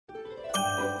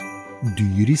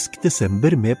Dyrisk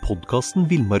desember med podcasten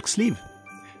Villmarksliv.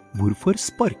 Hvorfor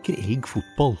sparker elg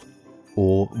fotball?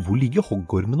 Og hvor ligger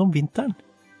hoggormen om vinteren?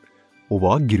 Og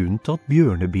hva grunnen til at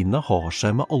bjørnebinna har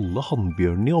seg med alle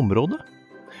hannbjørnene i området?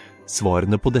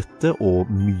 Svarene på dette og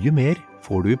mye mer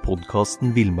får du i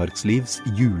podcasten Villmarkslivs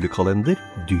julekalender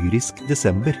Dyrisk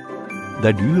desember,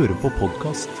 der du hører på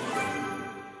podcast.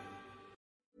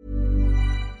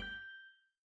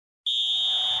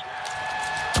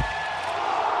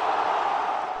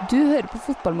 Du hører på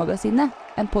Fotballmagasinet,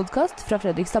 en podcast fra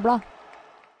Fredrikstad Blad.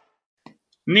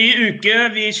 Ny uke,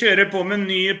 vi kjører på med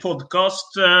ny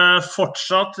podcast.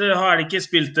 Fortsatt har det ikke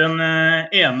spilt en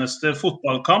eneste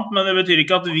fotballkamp, men det betyr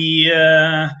ikke at vi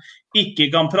ikke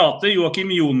kan prate.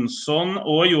 Joakim Jonsson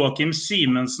og Joakim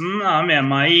Simensen er med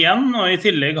meg igjen, og i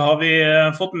tillegg har vi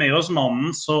fått med oss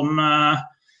mannen som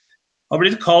har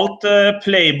blitt kalt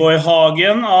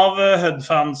Playboy-hagen av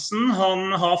Hødd-fansen.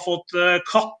 Han har fått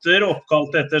katter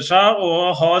oppkalt etter seg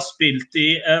og har spilt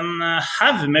i en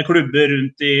haug med klubber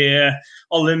rundt i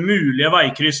alle mulige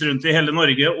veikryss rundt i hele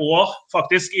Norge og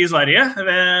faktisk i Sverige.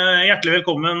 Hjertelig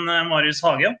velkommen, Marius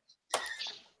Hagen.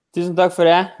 Tusen takk for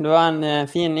det. Det var en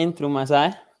fin intro, må jeg si.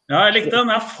 Ja, jeg likte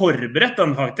den. Jeg har forberedt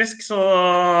den faktisk, så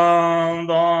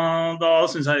da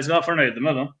synes jeg vi skal være fornøyde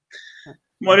med den.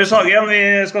 Marius Hagen,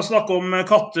 vi skal snakke om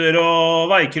katter og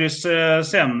veikryss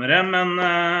senere, men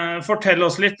fortell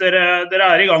oss litt. Dere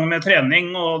er i gang med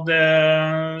trening, og det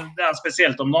er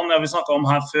spesielt om dagen. Det har vi snakket om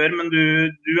her før, men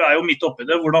du er jo midt oppi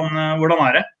det. Hvordan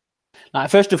er det? Nei,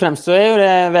 først og fremst så er jo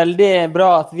det veldig bra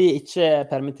at vi ikke er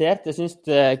permittert. Jeg synes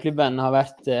klubben har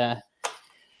vært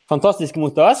fantastisk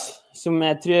mot oss, som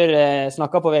jeg tror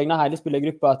snakker på vegne av hele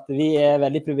spillergruppa, at vi er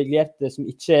veldig privilegerte som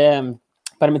ikke er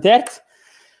permittert.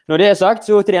 Når det er sagt,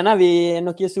 så trener vi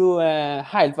noe så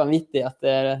helt vanvittig at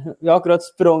vi har akkurat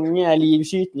spronget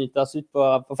livskyten ut oss ut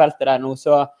på feltet der nå,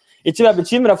 så ikke vær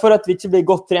bekymret for at vi ikke blir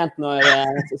godt trent når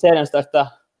serien starter.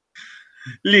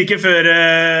 Like før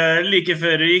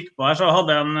du gikk på her, så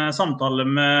hadde jeg en samtale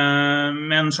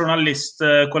med en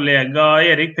journalistkollega,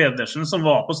 Erik Pedersen, som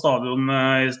var på stadion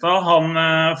i stad. Han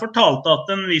fortalte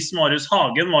at en viss Marius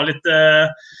Hagen var litt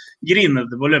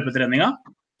grinete på løpetreninga.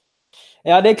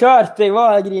 Ja, det er klart, jeg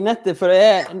var grinete, for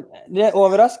det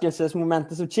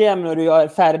overraskelsesmomentet som kommer når du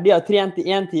er ferdig og trent i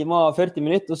 1 time og 40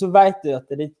 minutter, og så vet du at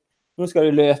nå skal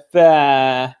du løpe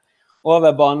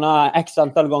over banen x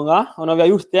antall ganger, og når vi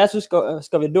har gjort det, så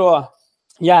skal vi da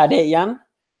gjøre det igjen.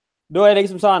 Da er det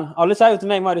liksom sånn, alle sier jo til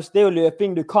meg, Marius, det er jo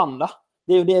løping du kan da,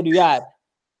 det er jo det du gjør.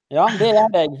 Ja, det gjør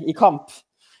jeg i kamp,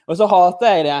 og så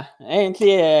hater jeg det,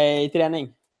 egentlig i trening.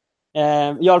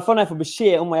 I alle fall når jeg får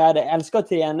beskjed om å gjøre det. Jeg elsker å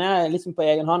trene liksom på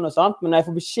egen hånd og sånt, men når jeg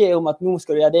får beskjed om at nå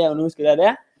skal du gjøre det og nå skal du gjøre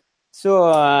det, så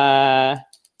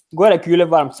går det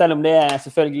kulevarmt, selv om det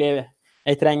selvfølgelig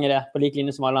jeg trenger det på like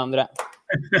linje som alle andre.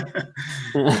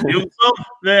 Jonsson,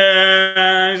 vi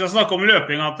skal snakke om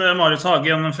løpinga til Marius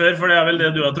Hagen før, for det er vel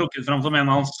det du har trukket fram som en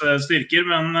av hans styrker,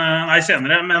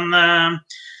 senere,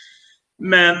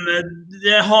 men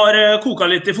det har koket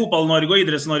litt i fotball-Norge og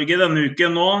Idretts-Norge denne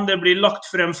uken nå. Det blir lagt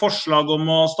frem forslag om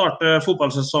å starte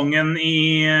fotballsesongen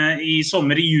i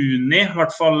sommer, i juni, i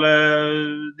hvert fall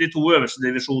de 2 øverste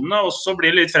divisjonene, og så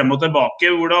blir det litt frem og tilbake.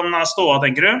 Hvordan er ståa,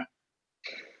 tenker du?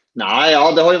 Nej,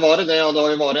 ja, det har ju varit det, och det har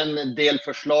ju varit en del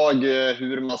förslag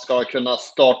hur man ska kunna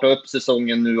starta upp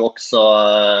säsongen nu också,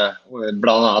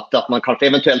 bland annat att man kanske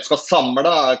eventuellt ska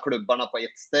samla klubbarna på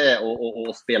ett ställe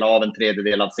och spela av en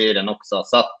tredjedel av serien också,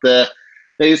 så att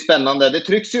det är ju spännande. Det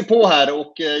trycks ju på här,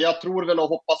 och jag tror väl och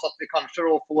hoppas att vi kanske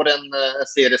då får en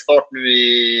seriestart nu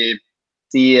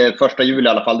i 1 juli i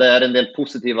alla fall. Det är en del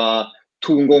positiva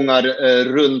tongångar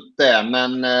runt det,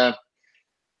 men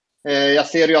jag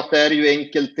ser ju att det är ju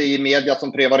enkelt i media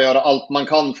som prövar att göra allt man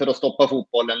kan för att stoppa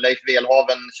fotbollen. Leif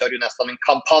Welhaven kör ju nästan en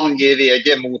kampanj i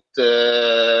VG mot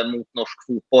norsk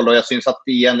fotboll, och jag syns att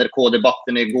i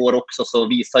NRK-debatten igår också så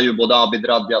visar ju både Abid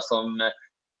Radja som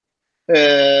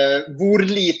hvor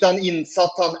liten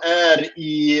insatt han är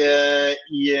i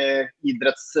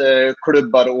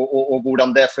idrottsklubbar och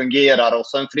hvordan det fungerar, och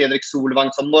sen Fredrik Solvang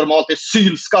som normalt är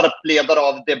sylskarp ledare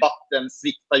av debatten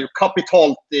sviktar ju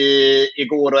kapitalt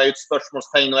igår och är ett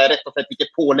spørsmålstegn och är rätt och slett inte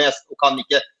påläst och kan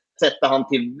inte sätta han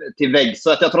till vägg,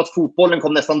 så att jag tror att fotbollen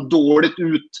kom nästan dåligt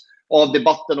ut av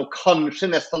debatten, och kanske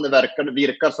nästan det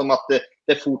virkar som att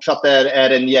det fortsatt är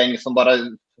en gäng som bara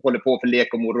håller på för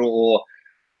lek och moro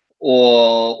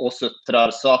och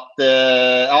suttrar, så att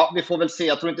ja, vi får väl se.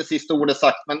 Jag tror inte sista ordet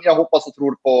sagt, men jag hoppas och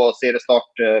tror på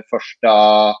seriestart 1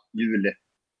 juli.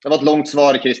 Det var ett långt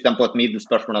svar, Christian, på ett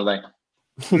middelspörsmål av dig.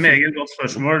 Meget godt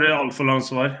spørsmål, det alt for langt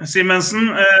svar. Simensen,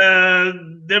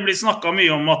 det blir snakket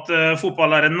mye om at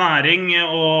fotball en næring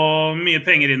og mye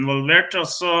penger involvert.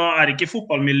 Altså, ikke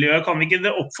fotballmiljøet, kan ikke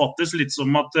det oppfattes litt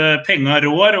som at penger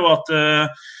rår, og at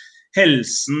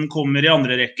helsen kommer I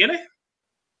andre rekke, eller?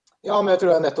 Ja, men jeg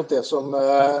tror det nettopp det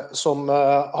som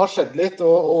har skjedd litt,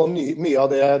 og mye av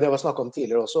det var snakket om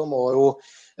tidligere også, må jo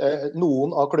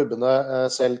noen av klubbene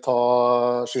selv ta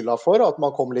skylda for, at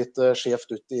man kom litt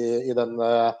skjevt ut I den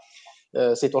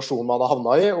situasjonen man har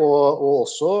havnet I, og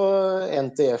også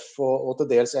NTF og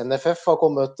til dels NFF har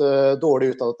kommet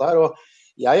dårlig ut av dette her, og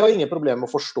jeg har ingen problem med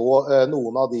å forstå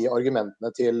noen av de argumentene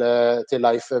til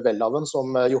Leif Welhaven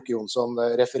som Jokke Jonsson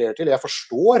refererer til. Jeg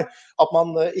forstår at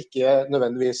man ikke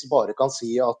nødvendigvis bare kan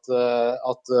si at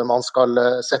man skal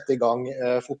sette I gang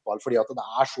fotball, fordi at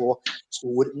det så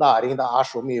stor næring, det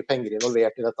så mye penger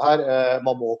involvert I dette her.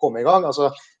 Man må komme I gang. Altså,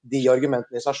 de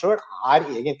argumentene I seg selv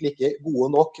egentlig ikke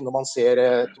gode nok når man ser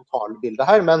totalbildet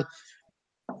her, men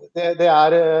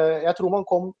jeg tror man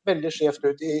kom veldig skjevt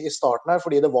ut I starten her,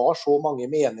 fordi det var så mange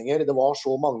meninger, det var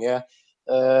så mange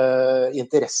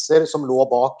interesser som lå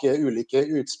bak ulike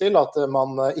utspill, at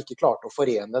man ikke klarte å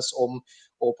forenes om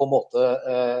å på en måte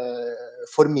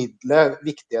formidle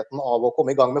viktigheten av å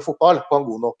komme I gang med fotball på en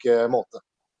god nok måte.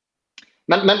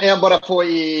 Men jeg bare på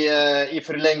I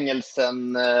forlengelsen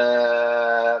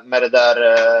med det der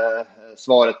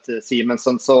svaret til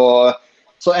Simensen, så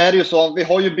det jo så, vi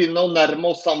har jo begynt å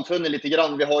nærme oss samfunnet litt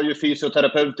grann. Vi har jo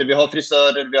fysioterapeuter, vi har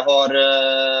frisører, vi har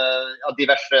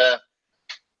diverse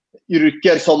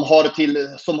yrker som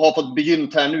har fått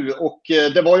begynt her nu. Och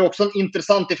det var ju också en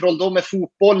intressant ifrån då med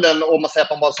fotbollen, om man säger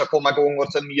att man bara ska komma igång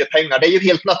och så mycket pengar. Det ju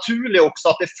helt naturligt också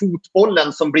att det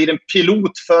fotbollen som blir en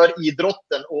pilot för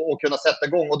idrotten och kunna sätta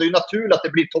igång. Och det ju naturligt att det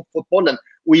blir toppfotbollen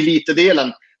och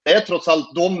elitedelen. Det trots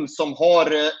allt de som har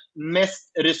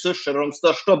mest resurser och de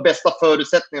största och bästa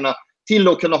förutsättningarna till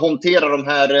att kunna hantera de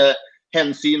här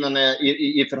hänsynen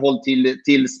I förhåll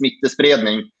till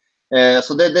smittespredning.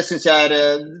 Så det syns jag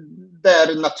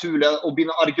det naturligt att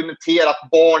börja argumentera att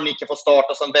barn inte får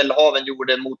starta som Welhaven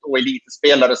gjorde mot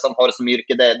elitspelare som har som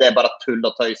yrke. Det bara tull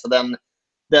och töj. Så den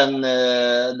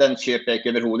köper jag inte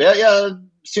överhuvud. Jag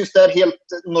syns det helt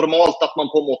normalt att man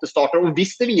på en måte startar. Och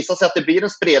hvis det visar sig att det blir en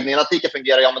spredning, att det inte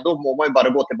fungerar, ja men då må man ju bara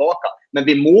gå tillbaka. Men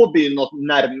vi må börja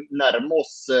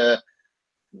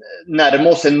närma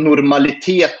oss en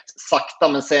normalitet sakta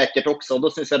men säkert också. Och då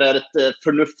syns jag det ett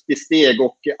förnuftigt steg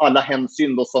och alla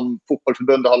hänsyn då som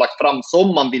fotbollförbundet har lagt fram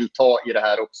som man vill ta I det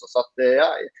här också. Så att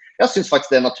jag syns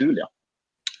faktiskt det naturliga.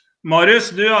 Marius,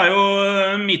 du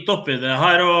jo midt oppi det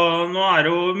her, og nå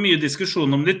det jo mye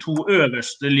diskusjon om de to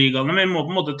øverste ligaene, men vi må på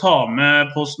en måte ta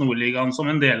med Post Nord-ligaen som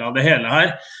en del av det hele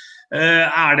her.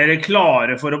 Dere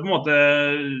klare for å på en måte,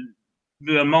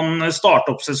 bør man starte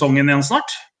opp sesongen igjen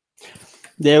snart?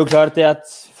 Det jo klart det at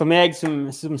for meg som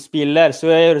spiller,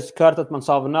 så jo det klart at man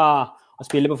savner å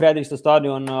spille på Fredrikstad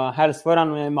stadion, og helst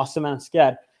foran masse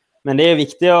mennesker. Men det jo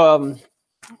viktig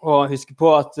å huske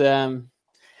på at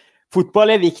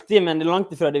fotball viktig, men det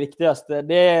langt ifra det viktigste.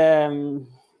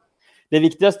 Det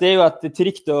viktigste jo at det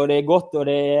trygt, og det godt, og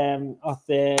at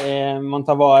man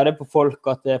tar vare på folk,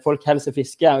 at folk holder seg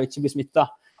friske og ikke blir smittet.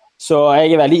 Så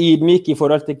jeg veldig ydmyk I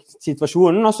forhold til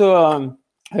situasjonen, og så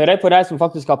hører jeg på de som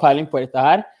faktisk har peiling på dette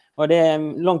her, og det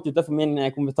langt utenfor min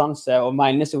kompetanse, og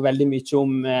mener så veldig mye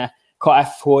om hva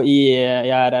FHI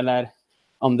gjør, eller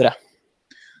andre.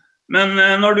 Men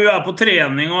når du på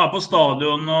trening og på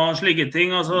stadion og slike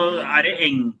ting, altså det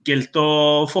enkelt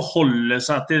å forholde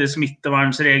seg til de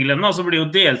smittevernsreglene? Altså blir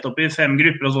jo delt opp I 5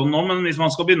 grupper og sånn nå, men hvis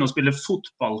man skal begynne å spille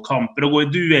fotballkamper og gå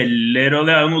I dueller, og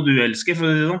det jo noe du elsker,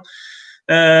 for å si sånn,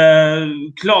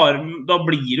 da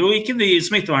blir jo ikke de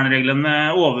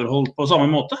smittevernreglene overholdt på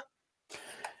samme måte.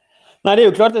 Nei, det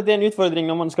jo klart at det en utfordring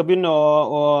når man skal begynne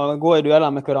å gå I dueller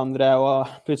med hverandre,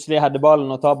 og plutselig hedde ballen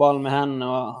og ta ballen med hendene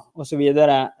og så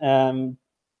videre.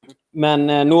 Men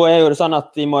nå jo det sånn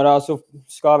at I morgen så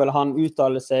skal vel han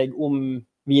uttale seg om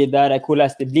videre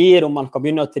hvordan det blir, om man kan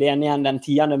begynne å trene igjen den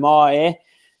 10. mai,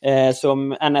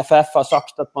 som NFF har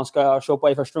sagt at man skal se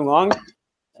på I første omgang.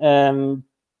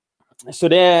 Så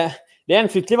det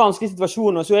en fryktelig vanskelig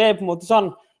situasjon, og så det på en måte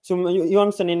sånn, som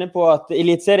Jonsson inne på, at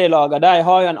elitserielaget, de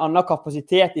har jo en annen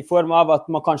kapasitet I form av at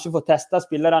man kanskje får testet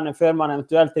spillerne før man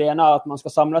eventuelt trener, at man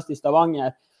skal samles I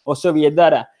Stavanger, og så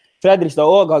videre. Fredrikstad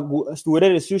også har store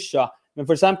ressurser, men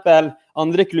for eksempel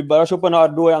andre klubber, se på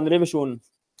Nardo I andre divisjonen,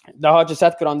 de har ikke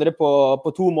sett hverandre på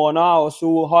 2 måneder, og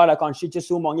så har de kanskje ikke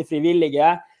så mange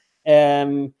frivillige,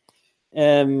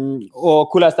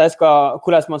 og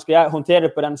hvordan man skal håndtere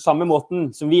det på den samme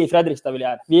måten som vi I Fredrikstad vil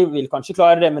gjøre. Vi vil kanskje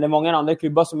klare det, men det mange andre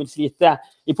klubber som vil slite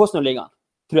I Post Nord-ligaen.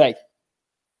 tror jeg.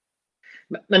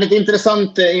 Men ett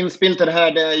intressant inspel till det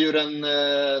här, det är ju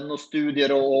några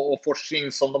studier och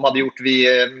forskning som de hade gjort vid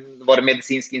var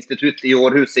medicinsk institut i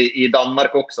Århus i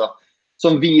Danmark också,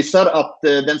 som visar att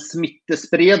den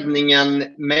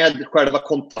smittespredningen med själva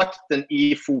kontakten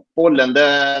i fotbollen,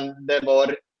 det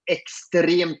var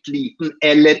extremt liten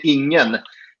eller ingen.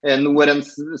 Nu är den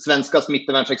svenska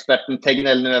smittevärnsexperten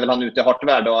Tegnell, nu är väl han ute i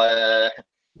Hartvärd då,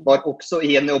 var också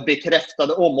enig och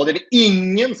bekräftade om. Och det är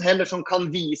ingen heller som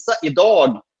kan visa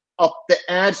idag att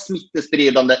det är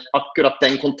smittespridande akkurat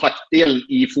den kontaktdelen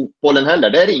i fotbollen heller.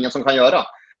 Det är det ingen som kan göra.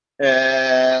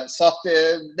 Så att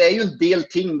det är ju en del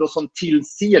ting då som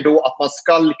tillser då att man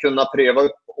ska kunna pröva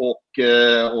upp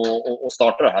och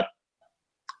starta det här.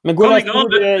 Men hvordan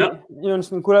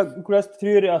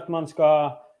tror du at man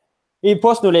skal i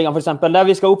Postnordligaen for eksempel, der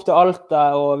vi skal opp til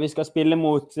Alta og vi skal spille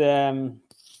mot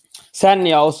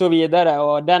Senja og så videre,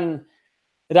 og den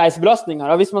reisebelastningen,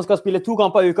 da, hvis man skal spille 2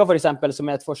 kamper i uka for eksempel, som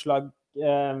et forslag,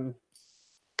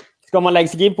 skal man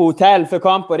legge seg inn på hotell før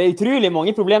kamp, og det er utrolig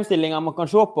mange problemstillinger man kan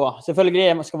se på.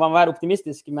 Selvfølgelig skal man være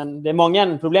optimistisk, men det er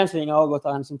mange problemstillinger å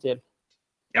ta hensyn til.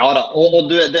 Ja då, och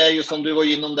det är ju som du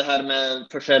var inom det här med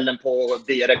försäljningen på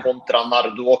Dere kontra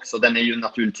Nardo också, den är ju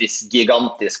naturligtvis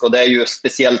gigantisk, och det är ju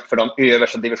speciellt för de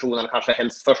översta divisionerna, kanske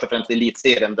helst först och främst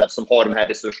elitserien där, som har de här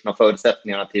resurserna och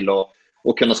förutsättningarna till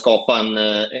att kunna skapa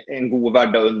en god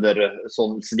värld under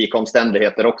sån slika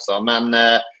omständigheter också. Men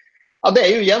ja, det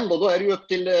är ju igen då är det ju upp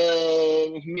till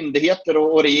myndigheter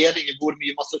och regering hur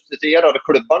mycket man substituerar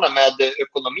klubbarna med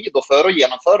ekonomi då för att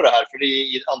genomföra det här. För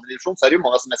i andra division så är det ju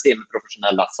många som är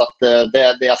semiprofessionella. Så att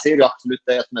det jag ser ju absolut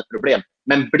det som ett problem.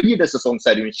 Men blir det säsong så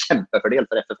är det ju en kämpefördel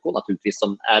för FFK naturligtvis,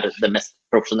 som är det mest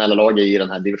professionella laget i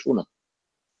den här divisionen.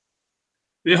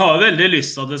 Vi har veldig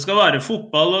lyst til at det skal være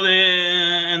fotball, og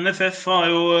NFF har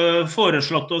jo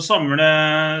foreslått å samle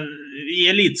i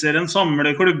elitserien,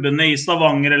 samle klubbene i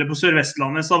Stavanger eller på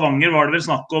Sør-Vestlandet. Stavanger var det vel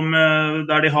snakk om,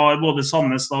 der de har både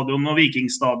Sandnes stadion og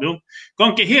Viking stadion.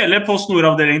 Kan ikke hele Post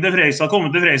Nord-avdelingen til Fredrikstad komme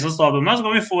til Fredrikstad stadion, så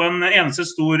kan vi få en eneste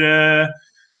stor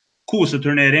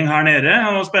koseturnering her nede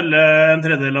og spille en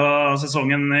tredjedel av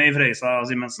sesongen i Fredrikstad,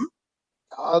 Simensen?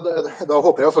 Ja, da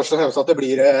håper jeg først og fremst at det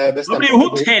blir bestemt. Da blir jo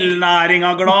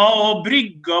hotellnæringen glad, og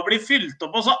brygga blir fylt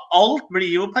opp, og så alt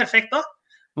blir jo perfekt da.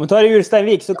 Om vi tar i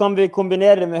Ulsteinvik, så kan vi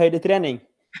kombinere det med høydetrening.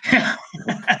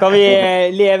 Kan vi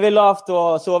leve lavt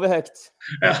og sove høyt?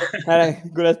 Ja. Her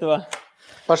går det til å være.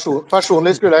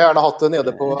 Personlig skulle jeg gjerne hatt det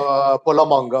nede på La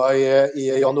Manga i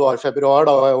januar-februar,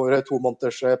 da, over 2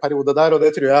 måneders periode der, og det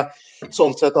tror jeg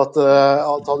sånn sett at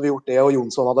hadde vi gjort det og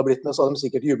Jonsson hadde blitt med, så hadde de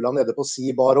sikkert jublet nede på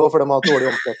Si Bar også, for de har dårlig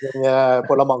omsetning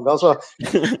på La Manga, så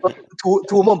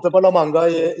 2 måneder på La Manga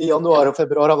i januar og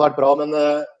februar hadde vært bra, men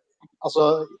altså,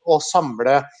 å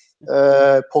samle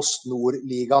Post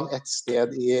Nord-ligaen et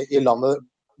sted i landet,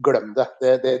 glem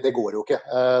det, det går jo ikke.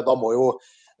 Da må jo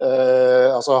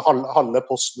altså halve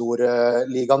Post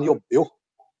Nord-ligaen jobber jo.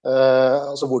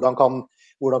 Altså hvordan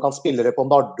kan spillere på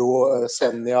Nardo,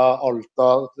 Senja,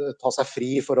 Alta ta seg fri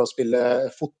for å spille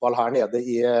fotball her nede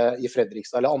i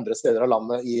Fredrikstad eller andre steder av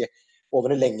landet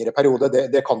over en lengre periode?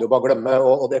 Det kan du bare glemme,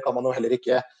 og det kan man jo heller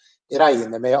ikke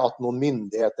regne med at noen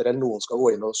myndigheter eller noen skal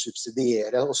gå inn og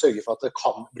subsidiere og sørge for at det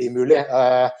kan bli mulig.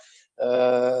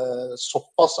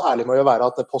 Såpass ærlig må jo være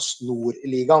at Post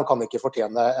Nord-ligaen kan ikke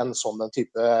fortjene en sånn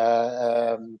type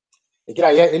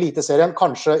greie. Eliteserien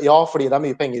kanskje, ja, fordi det er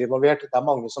mye penger involvert, det er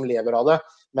mange som lever av det,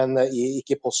 men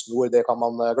ikke Post Nord, det kan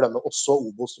man glemme. Også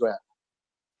Obos, tror jeg.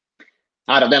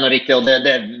 Nej, det är nog riktigt, och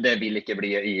det vill inte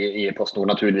bli i Post Nord,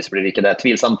 naturligtvis blir det inte det.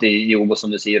 Tvillsamt i Obos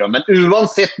som du säger. Men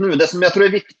oavsett nu, det som jag tror är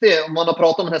viktigt, om man har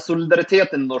pratat om den här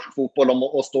solidariteten i norsk fotboll om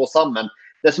att stå samman,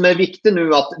 det som är viktigt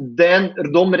nu att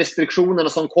de restriktionerna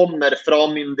som kommer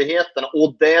från myndigheterna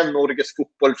och det Norges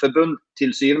fotbollförbund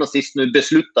till syvende och sist nu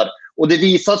beslutar, och det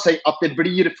visar sig att det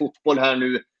blir fotboll här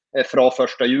nu från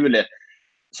 1 juli,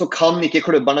 så kan inte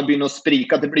klubbarna börja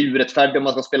sprika att det blir urättfärdigt om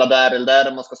man ska spela där eller där,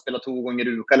 om man ska spela 2 gånger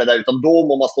i veckan eller där, utan då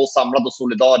måste man stå samlad och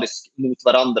solidarisk mot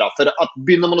varandra. För att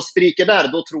börjar man sprika där,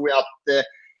 då tror jag att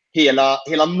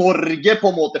hela Norge på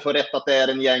en måte får rätt att det är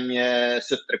en gäng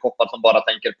sutterkoppar som bara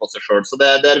tänker på sig själv. Så det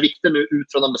är viktigt nu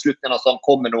ut från de beslutningarna som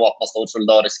kommer nu att man står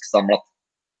solidariskt samlat.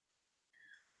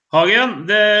 Hagen,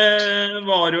 det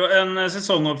var jo en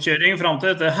sesongoppkjøring frem til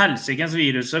dette helsikens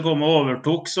viruset kom og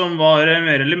overtok, som var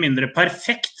mer eller mindre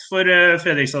perfekt for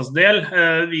Fredrikstads del.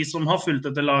 Vi som har fulgt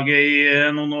dette laget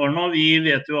i noen år nå, vi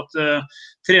vet jo at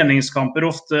treningskamper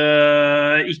ofte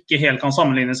ikke helt kan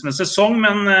sammenlignes med sesong,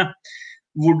 men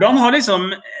hvordan har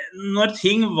liksom, når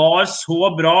ting var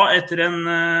så bra etter en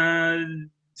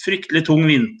fryktelig tung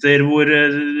vinter hvor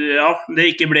det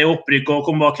ikke ble opprykk og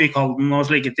kom bak Kvikkhalden og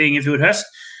slike ting i fjor høst.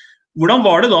 Hvordan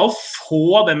var det da å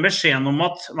få den beskjeden om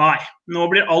at nei, nå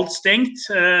blir alt stengt,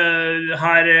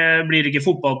 her blir det ikke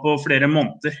fotball på flere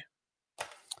måneder?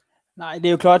 Nei, det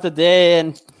er jo klart at det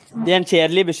er en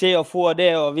kjedelig beskjed å få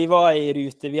det, og vi var i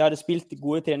rute. Vi hadde spilt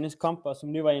gode treningskamper, som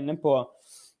du var inne på.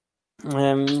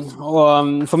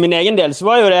 Og for min egen del så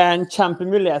var jo det en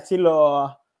kjempemulighet til å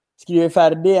skrive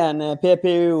ferdig en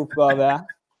PPU-oppgave.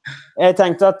 Jeg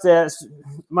tenkte at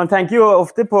man tenker jo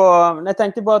ofte på, jeg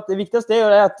tenkte på at det viktigste er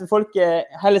jo det at folk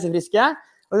holder seg friske,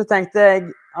 og så tenkte jeg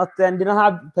at denne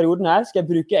perioden her skal jeg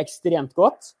bruke ekstremt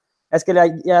godt. Jeg skal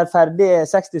gjøre ferdig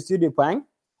 60 studiepoeng.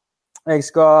 Jeg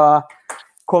skal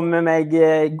komme meg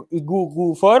i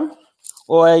god form,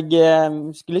 og jeg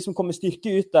skal liksom komme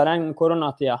styrke ut av den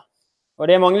koronatiden. Og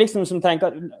det er mange liksom som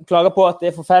klager på at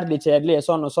det er forferdelig kjedelig,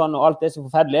 sånn, og alt er så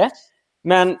forferdelig.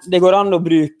 Men det går an å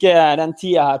bruke den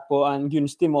tiden her på en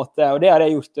gunstig måte, og det har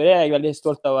jeg gjort, og det er jeg veldig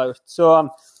stolt av å ha gjort. Så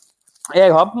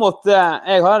jeg har på en måte,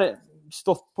 jeg har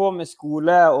stått på med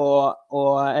skole,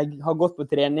 og jeg har gått på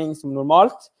trening som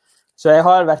normalt, så jeg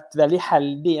har vært veldig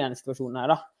heldig i denne situasjonen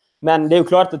her da. Men det er jo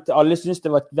klart at alle synes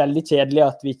det var veldig kjedelig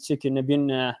at vi ikke kunne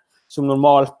begynne som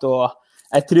normalt, og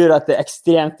jeg tror at det er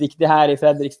ekstremt viktig her i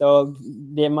Fredrikstad, og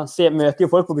man møter jo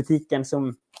folk på butikken som,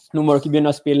 nå må dere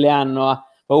begynne å spille igjen, og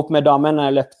var opp med damene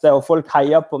jeg løpte, og folk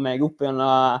heier på meg opp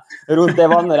rundt det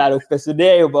vannet der oppe, så det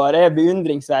er jo bare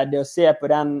beundringsverdig å se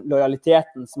på den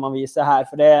lojaliteten som man viser her,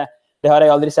 for det har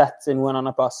jeg aldri sett i noen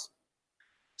annen plass.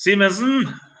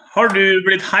 Simensen, har du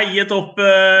blitt heiet opp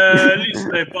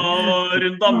lysløypa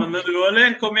rundt dammene du,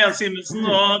 eller? Kom igjen, Simensen,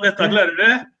 og dette klarer du?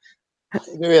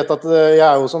 Du vet at jeg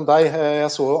er jo som deg.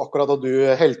 Jeg så akkurat at du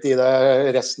helte i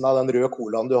deg resten av den røde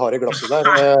colaen du har i glasset der.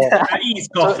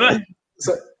 Iskaffe!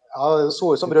 Ja, det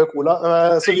så ut som rød cola.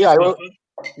 Så vi er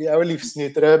jo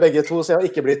livsnytere begge to, så jeg har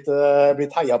ikke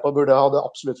blitt heia på, hadde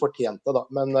absolutt fortjent det da.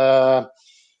 Men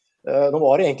nå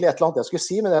var det egentlig et eller annet jeg skulle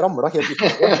si, men jeg ramlet helt ut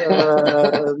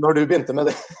når du begynte med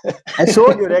det. Jeg så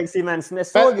jo deg, Simensen. Jeg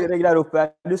så jo deg der oppe.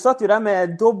 Du satt jo der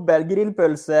med dobbel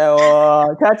grillpølse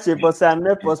og ketchup og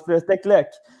sennep og sprøstekt løk.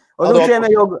 Og så kommer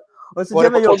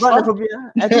jeg jobbende forbi.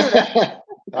 Jeg tror det.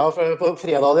 Ja, for på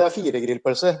fredag hadde jeg 4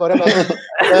 grillpølser, bare.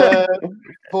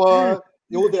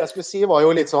 Jo, det jeg skulle si var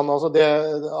jo litt sånn, altså det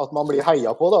at man blir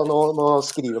heia på da. Nå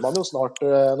skriver man jo snart,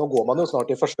 nå går man jo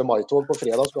snart i 1. mai-tog på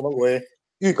fredag, så kan man gå i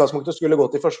utgangspunktet skulle gå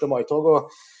til 1. mai-tog,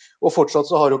 og fortsatt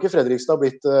så har jo ikke Fredrikstad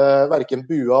blitt hverken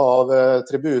bua av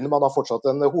tribunen, man har fortsatt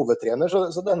en hovedtrener,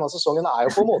 så denne sesongen er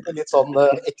jo på en måte litt sånn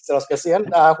ekstra spesiell.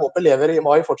 Jeg håper lever i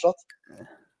mai fortsatt.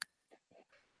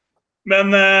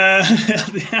 Men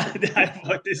det er jo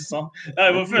faktisk sånn. Det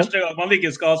er jo første gang man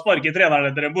ikke skal sparke treneren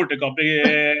etter en bortekamp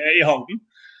i Halden.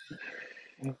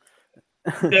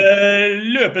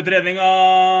 Løpetreninga,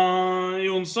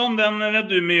 Jonsson, den vet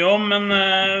du mye om, men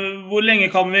hvor lenge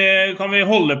kan vi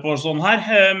holde på sånn her,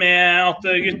 med at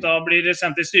gutta blir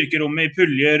sendt i styrkerommet i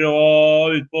puljer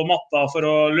og ut på matta for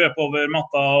å løpe over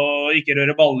matta og ikke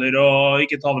røre baller og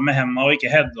ikke ta det med hendene og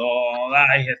ikke heade, og det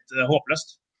er helt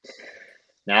håpløst.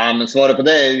 Ja, men svaret på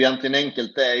det är ju egentligen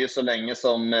enkelt. Det är ju så länge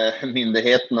som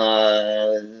myndigheterna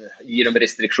ger de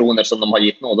restriktioner som de har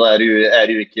gitt nå, då är det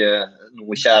ju inte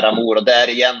något kära mor. Och där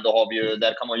igen då har vi ju,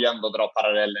 där kan man ju ändå dra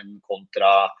parallellen kontra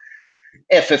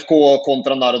FFK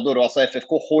kontra Nardor. Alltså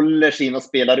FFK håller sina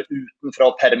spelare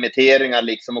utanför permitteringar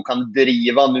liksom och kan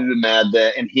driva nu med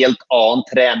en helt annan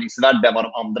träningsvärde än vad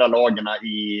de andra lagarna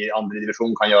i andra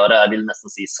division kan göra. Jag vill nästan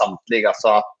säga samtliga, så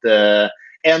att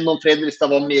än om Fredrikstad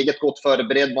var meget gott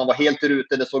förberedd, man var helt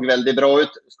ute, det såg väldigt bra ut,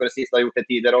 ska det sista ha gjort det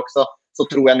tidigare också, så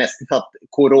tror jag nästan att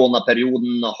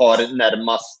coronaperioden har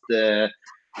närmast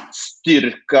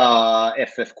styrka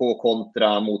FFK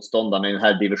kontra motståndarna i den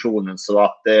här divisionen, så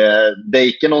att det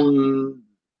är inte någon,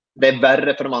 det är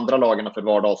värre för de andra lagarna för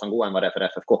var dag som går än vad det är för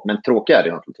FFK, men tråkigt är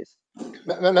det naturligtvis.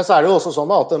 Men så är det ju också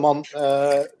sånn att man,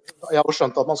 jag har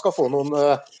skjønt att man ska få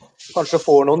någon, kanske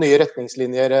få någon nya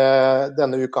retningslinjer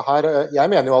denna uka här. Jag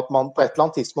menar ju att man på ett eller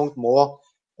annat tidspunkt må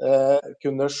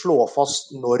kunne slå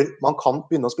fast når man kan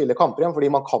begynne å spille kamper igjen, fordi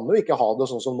man kan jo ikke ha det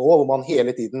sånn som nå, hvor man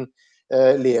hele tiden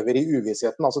lever i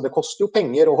uvissheten. Altså, det koster jo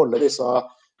penger å holde disse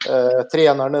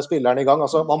trenerne, spillerne i gang.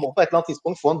 Altså, man må på et eller annet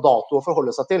tidspunkt få en dato å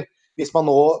forholde seg til. Hvis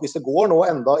det går nå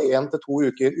enda 1 til 2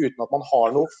 uker uten at man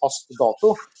har noe fast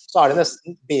dato, så er det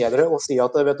nesten bedre å si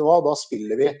at, vet du hva, da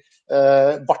spiller vi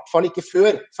i hvert fall ikke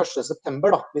før 1.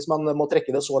 september, da, hvis man må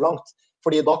trekke det så langt.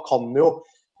 Fordi da kan jo,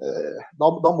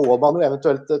 da må man jo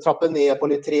eventuelt trappe ned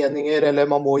på litt treninger, eller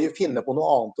man må jo finne på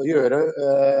noe annet å gjøre,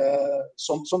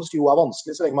 som jo er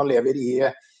vanskelig så lenge man lever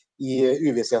i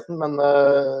uvissheten. Men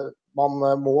man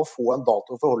må få en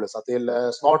dato å forholde seg til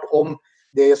snart, om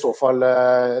det i så fall,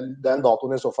 den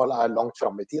datoen i så fall langt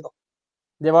frem i tid. Da.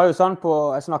 Det var jo sånn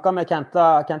jeg snakket med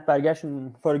Kent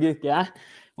Bergersen forrige uke,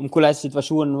 om hvordan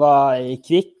situasjonen var i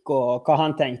Kvikk, og hva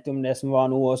han tenkte om det som var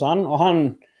nå og sånn. Og han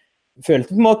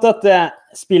følte på en måte at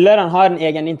spilleren har en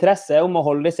egen interesse om å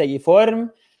holde seg i form.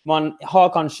 Man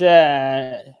har kanskje,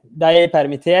 de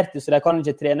permitterte, så de kan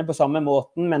ikke trene på samme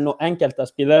måten, men enkelte av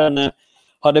spillerne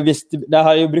de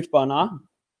har jo brukt banen.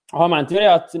 Og han mente jo det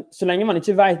at så lenge man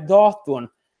ikke vet datoen,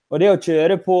 og det å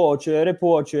kjøre på,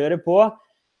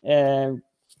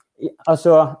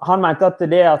 altså, han mente at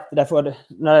det at når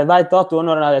de vet datoen,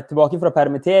 når de er tilbake fra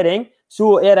permittering,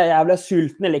 så er de jævla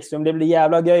sultne, liksom. Det blir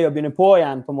jævla gøy å begynne på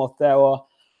igjen, på en måte,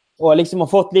 og liksom ha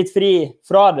fått litt fri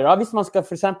fra det, da, hvis man skal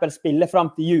for eksempel spille frem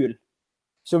til jul.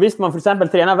 Så hvis man for eksempel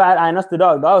trener hver eneste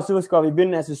dag, da, og så skal vi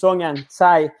begynne sesongen,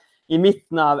 si, i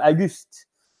midten av august,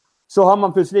 så har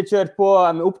man plutselig kjørt på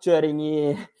med oppkjøring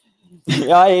i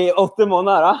 8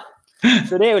 måneder, da.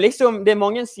 Så det er jo liksom, det er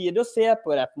mange sider å se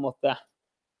på det, på en måte.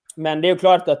 Men det er jo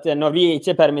klart at når vi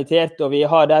ikke er permittert, og vi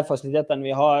har de fasilitetene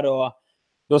vi har, og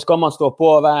da skal man stå på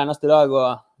hver eneste dag,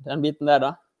 og den biten der,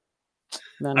 da.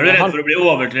 Men, er du redd for å bli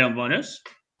overtrent, Marius?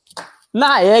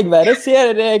 Nei, jeg bare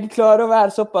ser det. Jeg klarer å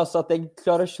være såpass at jeg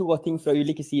klarer å se ting fra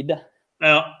ulike sider.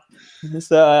 Ja.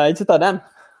 Så ikke ta den.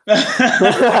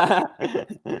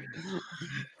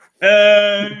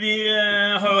 Vi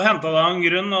har jo hentet deg en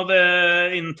grunn og det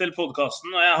inn til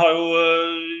podcasten, og jeg har jo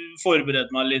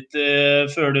forberedt meg litt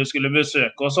før du skulle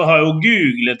besøke oss, og har jo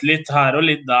googlet litt her og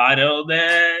litt der, og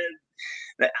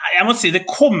jeg må si det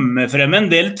kommer frem en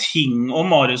del ting om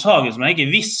Marius Hage som jeg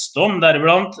ikke visste om,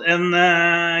 deriblant en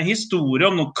historie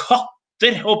om noen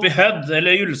katter oppe i Hødd,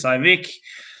 eller Ulsteinvik.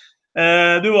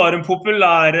 Du var en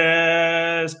populær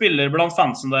spiller blant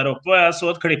fansen der oppe, og jeg så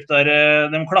et klipp der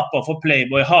de klappet for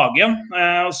Playboy Hagen,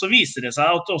 og så viser det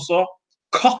seg at også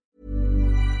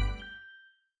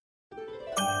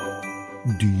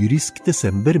Dyrisk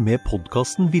desember med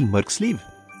podcasten Villmarksliv.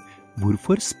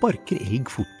 Hvorfor sparker elg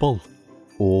fotball?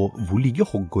 Og hvor ligger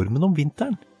hoggormen om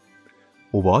vinteren?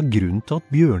 Og hva er grunnen til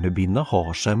at bjørnebinna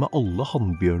har seg med alle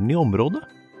hannbjørnene i området?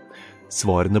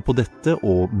 Svarene på dette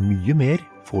og mye mer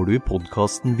får du i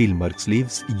podcasten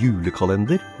Villmarkslivs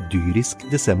julekalender Dyrisk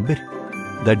desember,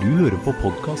 der du hører på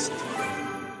podcast.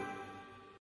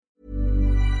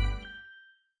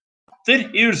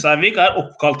 I Ulsteinvik er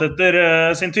oppkalt etter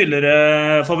sin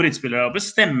tydeligere favorittspiller.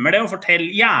 Stemmer det? Og fortell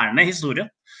gjerne historien.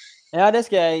 Ja, det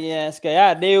skal jeg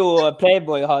gjøre. Det er jo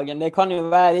Playboy-hagen. Det kan jo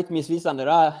være litt misvisende,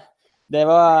 da.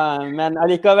 Men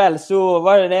allikevel så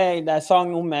var det de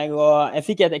sang om meg, og jeg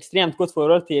fikk et ekstremt godt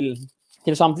forhold til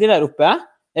samtlige der oppe.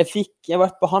 Jeg ble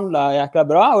behandlet jækla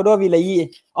bra, og da ville jeg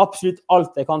gi absolutt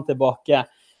alt jeg kan tilbake.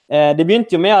 Det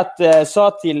begynte jo med at jeg sa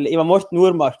til Ivar Morten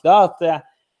Nordmark da, at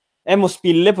jeg må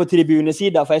spille på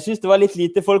tribunesida, for jeg synes det var litt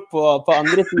lite folk på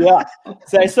andre siden.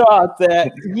 Så jeg sa at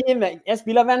jeg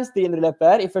spiller venstre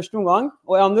indreløper i første omgang,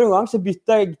 og i andre omgang så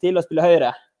bytter jeg til å spille høyre.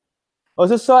 Og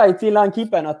så sa jeg til han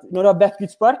keeperen at når det var back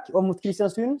utspark og mot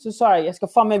Kristiansund, så sa jeg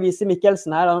skal faen meg vise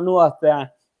Mikkelsen her nå at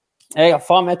jeg har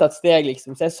faen meg tatt steg,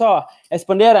 liksom. Så jeg sa, jeg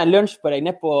spanderer en lunsj på deg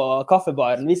ned på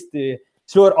kaffebaren hvis du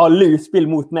slår alle utspill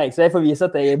mot meg, så jeg får vise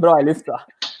at jeg er bra i lufta.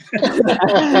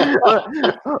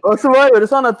 Og så var jo det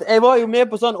sånn at jeg var jo med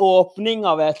på sånn åpning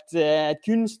av et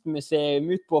kunstmuseum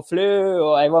ut på Flø,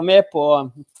 og jeg var med på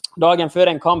dagen før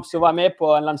en kamp, så var jeg med på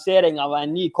en lansering av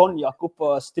en ny konjak opp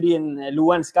på Stryn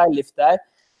Loen Skylifter.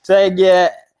 Så jeg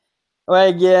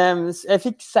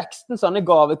fikk 16 sånne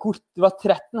gavekort. Det var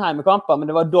 13 heimekamper,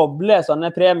 men det var doble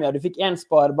sånne premier. Du fikk en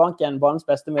Sparebanken, banens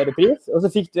beste mødepris, og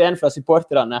så fikk du en fra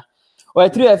supporterne. Og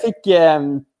jeg tror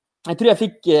jeg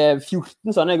fikk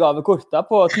 14 sånne gavekort da,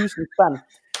 på 1000 spenn.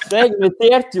 Så jeg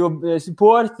inviterte jo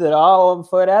supportere og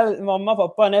mamma og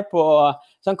pappa ned på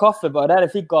sånn kaffebar der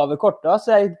jeg fikk gavekort da, så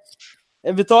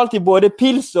jeg betalte både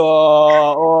pils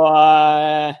og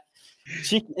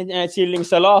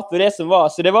kyllingsalat og det som var,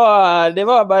 så det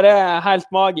var bare helt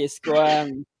magisk. Og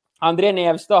André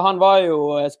Nevstad, han var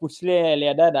jo sportslig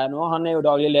leder der nå, han er jo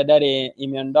daglig leder i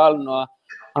Mjøndalen, og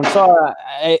han sa,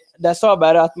 de sa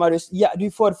bare at Marius, ja, du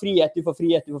får frihet. Jeg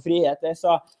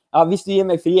sa, ja, hvis du gir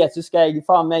meg frihet, så skal jeg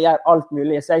faen meg gjøre alt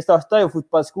mulig. Så jeg startet jo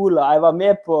fotballskolen, jeg var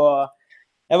med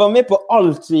på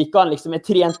alt som gikk an, liksom. Jeg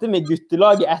trente med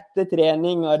guttelaget etter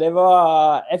trening, og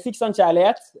jeg fikk sånn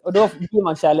kjærlighet, og da gir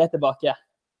man kjærlighet tilbake.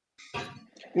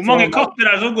 Hvor mange katter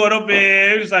er det som går opp i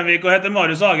Ulsteinvik og heter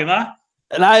Marius Hagen, da?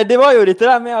 Nei, det var jo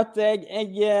dette der med at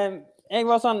jeg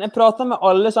var sånn, jeg pratet med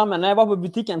alle sammen. Når jeg var på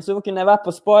butikken, så kunne jeg være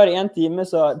på Spar i 1 time,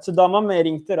 så dama mi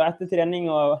ringte da etter trening,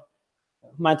 og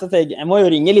mente at jeg må jo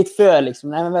ringe litt før,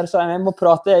 liksom. Jeg må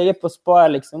prate, jeg på Spar,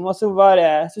 liksom. Og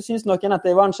så synes noen at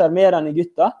jeg var en charmerende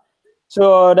gutt da. Så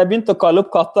de begynte å kalle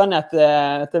opp kattene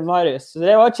etter Marius. Så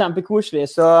det var kjempekoselig.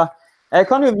 Så jeg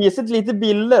kan jo vise et lite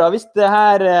bilde da, hvis det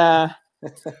her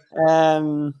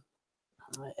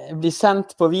blir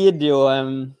sendt på video.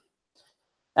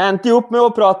 Jeg endte jo opp med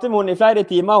å prate med henne i flere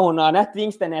timer. Hun har Nett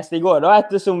Vingstenes i går, da,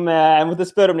 ettersom jeg måtte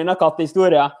spørre om denne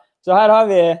kattehistorien. Så her har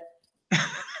vi...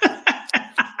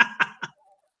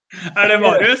 Det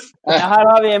Marius? Ja, her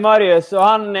har vi Marius, og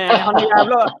han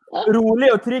jævla rolig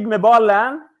og trygg med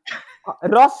ballen.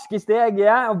 Rask i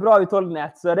steget og bra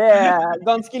utholdenhet, så det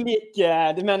ganske lik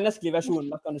det menneskelige versjonen,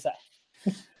 da kan du si.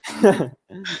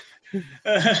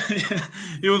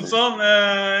 Jonsson,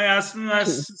 jeg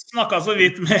snakket så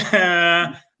vidt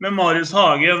med Marius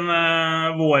Hagen,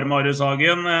 vår Marius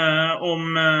Hagen,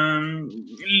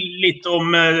 litt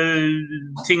om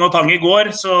ting og tang i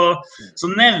går, så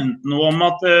nevnte noe om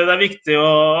at det viktig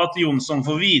at Jonsson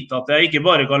får vite at jeg ikke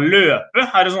bare kan løpe.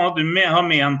 Det sånn at du har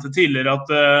ment tidligere at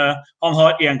han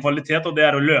har en kvalitet, og det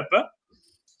å løpe?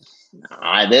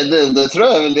 Nej, det tror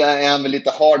jag är väl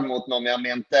lite hard mot någon jag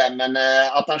mente, men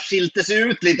att han skilte sig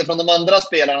ut lite från de andra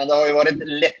spelarna. Det har ju varit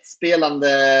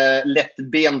lättspelande,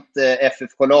 lättbent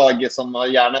FFK-lag som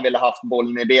gärna ville haft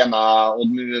bollen i bena, och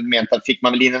nu mente att fick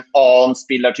man väl in en annan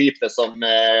spelartyper som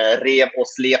rev och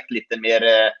slet lite mer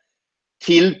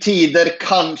till tider,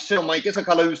 kanske om man inte ska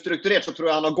kalla ustrukturerat, så tror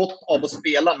jag han har gått av att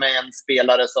spela med en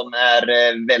spelare som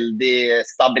är väldigt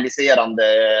stabiliserande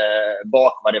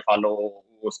bak varje fall och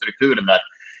strukturen där.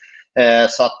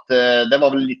 Så att det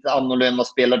var väl lite annorlunda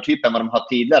spelartyp än vad de har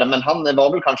tidigare, men han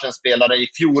var väl kanske en spelare i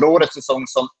fjolårets säsong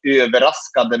som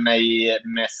överraskade mig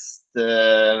mest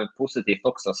positivt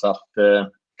också, så att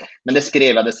men det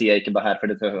skrev jag, det ser jag inte bara här, för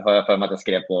det har jag för mig att jag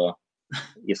skrev på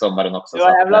i sommaren också. Det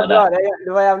var jävla bra,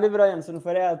 det var jävligt bra, Jonsson,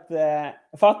 för det att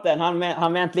fatten,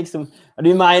 han ment liksom,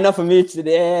 du menar för mycket,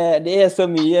 det är så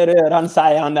mycket rör, han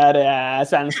säger, han där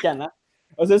svensken.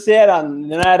 Og så ser han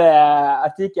den der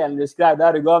artikkelen du skrev,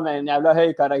 der du ga meg en jævla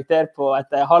høy karakter på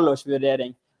et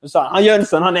halvårsvurdering. Og så sa han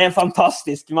Jønsson, han en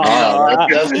fantastisk mann.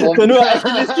 Så nå jeg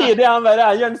skulle si det, han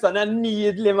bare, Jønsson en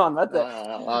nydelig mann, vet du.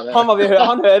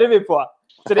 Han hører vi på.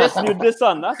 Så det snudde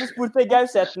sånn da. Så spurte jeg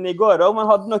Gauseten i går om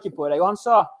han hadde noe på deg, og han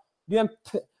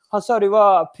sa du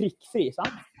var prikkfri,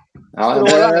 sant? Ja,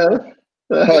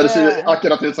 det høres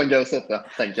akkurat ut som Gauset, ja,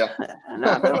 tenker jeg.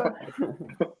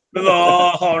 Men da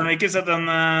har du ikke sett den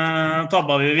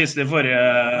tabba vi viste i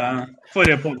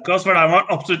forrige podcast, for den var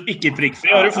absolutt ikke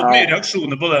prikkfri. Har du fått mye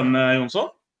reaksjoner på den, Jonsson?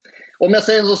 Om jag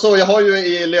säger så, jag har ju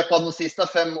i löpet av de sista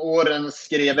 5 åren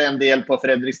skrivit en del på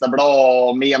Fredrikstad Blad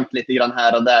och ment lite grann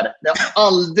här och där. Det har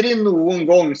aldrig någon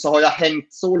gång så har jag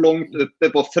hängt så långt uppe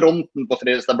på fronten på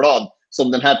Fredrikstad Blad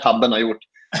som den här tabben har gjort.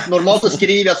 Normalt så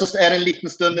skriver jag, så är det en liten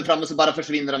stund framme, så bara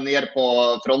försvinner de ner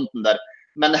på fronten där.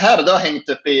 Men här det har hängt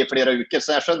upp i flera veckor,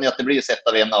 så jag skönjer att det blir sett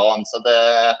av en annan, så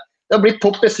det har blivit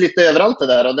poppis lite överallt det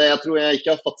där, och det jag tror jag inte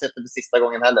har fått sett det för sista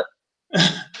gången heller.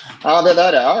 Ja, det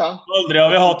där ja. Aldrig har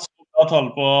vi haft så tall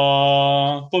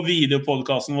på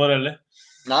videopodcasten vår heller.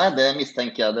 Nej, det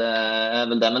misstänker jag, det är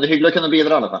väl det, men det är hyggligt att kunna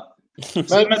bidra i alla fall.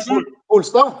 Men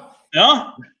Olstad?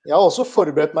 Ja? Jeg har også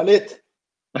forberedt meg litt.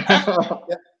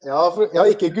 Jeg har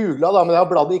ikke googlet da, men jeg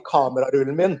har bladd i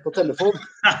kamerarullen min på telefon.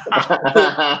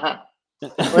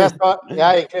 Og jeg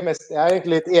er egentlig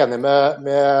litt enig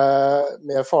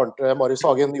med faren til Marius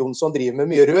Hagen. Jonsson driver med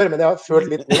mye rør, men jeg har følt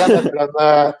litt ned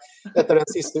etter den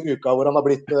siste uka hvor han har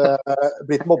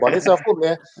blitt mobba litt. Så jeg har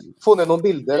funnet noen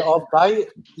bilder av deg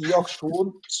i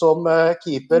aksjon som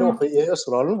keeper oppe i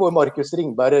Østerdalen, hvor Markus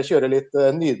Ringberg kjører litt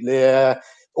nydelig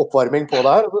oppvarming på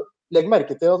det her. Legg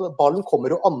merke til at ballen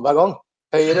kommer jo annenhver gang.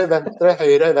 Høyre, venstre,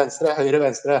 høyre, venstre, høyre,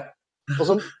 venstre. Og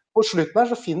så på slutten her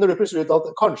så finner du plutselig ut at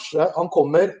kanskje han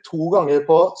kommer 2 ganger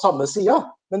på samme sida,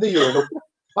 men det gjør noe.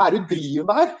 Hva det du driver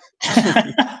med her?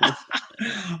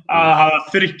 Det er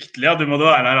fryktelig at du må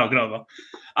være her akkurat da.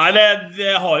 Nei,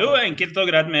 det har jo enkelt og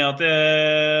greit med at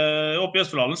oppe i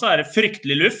Østerdalen så det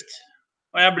fryktelig luft,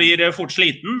 og jeg blir fort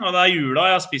sliten, og det jula,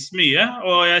 jeg har spist mye,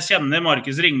 og jeg kjenner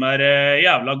Markus Ringberg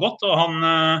jævla godt, og han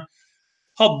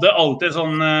hadde alltid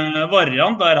sånn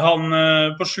variant der han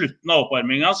på slutten av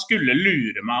oppvarmingen skulle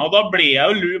lure meg, og da var jeg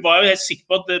jo helt sikker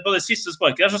på at på det siste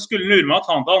sparket der så skulle han lure meg at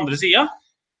han til andre siden.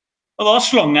 Og da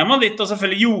slang jeg meg litt, og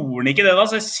selvfølgelig gjorde han ikke det da,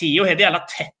 så jeg ser jo helt jævla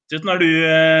tett ut når du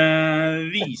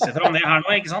viser fram det her nå,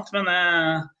 ikke sant?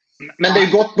 Men det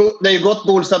är ju gott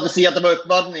Bols att du säger att det var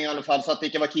uppvärmning i alla fall, så att det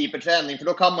inte var keeperträning, för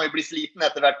då kan man ju bli sliten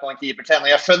eftervärt på en keeperträning.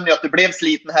 Jag skönjer ju att du blev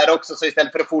sliten här också, så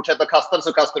istället för att fortsätta kasta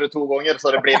så kastar du 2 gånger,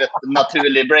 så det blev ett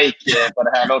naturligt break på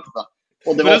det här också.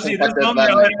 Och det var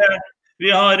Vi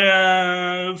har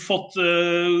fått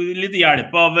litt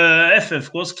hjelp av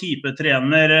FFKs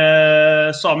keepertrener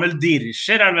Samuel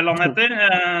Dirscher, det vel han heter,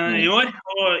 i år,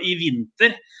 og i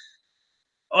vinter.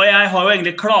 Og jeg har jo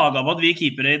egentlig klaget på at vi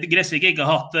keepere i Gressvik ikke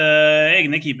har hatt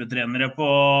egne keepertrenere på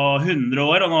 100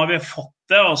 år, og nå har vi fått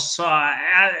det, og så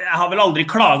jeg har vel aldri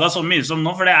klaget så mye som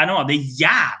nå, for det noe av det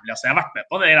jævligste jeg har vært med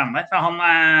på, det greiene der. For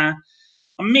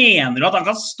han mener jo at han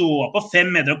kan stå på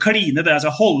 5 meter og kline det, altså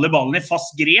holde ballen i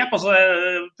fast grep, og så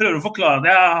prøver å forklare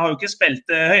det. Jeg har jo ikke spilt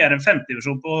høyere enn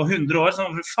 50-divisjon på 100 år, så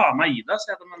hvorfor faen meg gi det,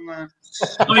 så men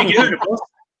nå vil ikke høre på oss.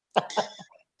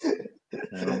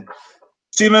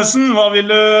 Simensen,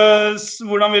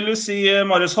 hvordan vil du si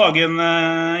Marius Hagen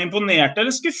imponerte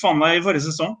eller skuffet deg i forrige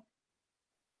sesong?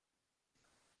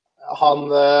 Han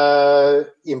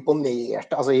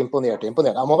imponerte.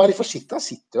 Han må være litt forsiktig, han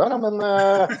sitter jo her, men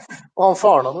og han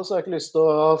faren hans så har jeg ikke lyst til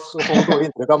å få noe dårlig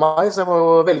inntrykk av meg, så jeg må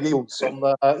jo velge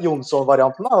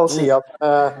Jonsson-varianten og si at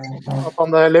han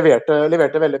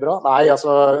leverte veldig bra. Nei,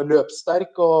 altså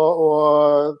løpssterk,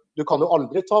 og du kan jo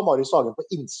aldri ta Marius Hagen på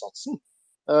innsatsen.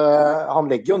 Han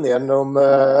legger jo ned noen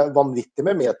vanvittig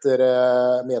med meter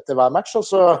hver match, og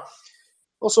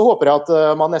så håper jeg at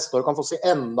man neste år kan få se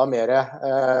enda mer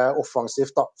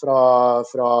offensivt da,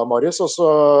 fra Marius, og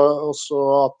så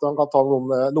at han kan ta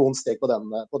noen steg på den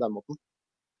måten.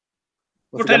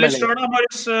 Fortell litt selv da,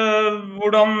 Marius,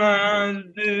 hvordan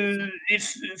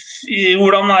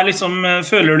liksom,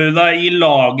 føler du deg i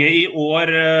laget i år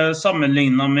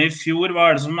sammenlignet med i fjor?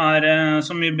 Hva det som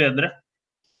så mye bedre?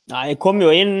 Nei, jeg kom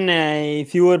jo inn i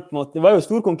fjor, på en måte. Det var jo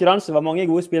stor konkurranse, det var mange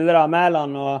gode spillere,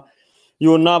 Mæland og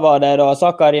Jonna var der, og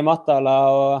Sakari Matala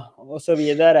og så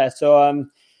videre, så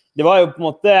det var jo på en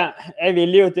måte, jeg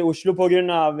ville jo til Oslo på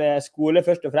grunn av skole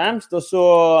først og fremst, og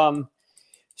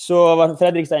så var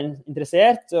Fredrikstad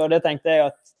interessert, og det tenkte jeg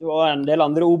at det var en del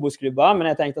andre Obos-klubber,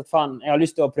 men jeg tenkte at faen, jeg har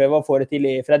lyst til å prøve å få det til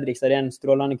i Fredrikstad, det en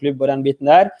strålende klubb og den biten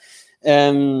der,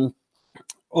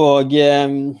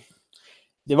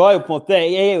 det var jo på en måte,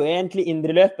 jeg jo egentlig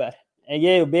indreløper.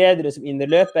 Jeg jo bedre som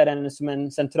indreløper enn som en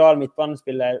sentral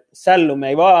midtbanespiller, selv om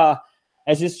jeg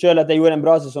synes selv at jeg gjorde en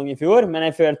bra sesong i fjor, men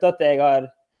jeg følte at jeg har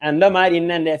enda mer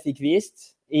inne enn det jeg fikk vist.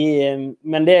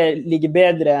 Men det ligger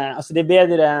bedre, altså det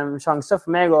bedre sjanser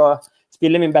for meg å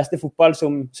spille min beste fotball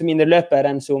som indreløper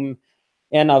enn som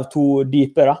en av 2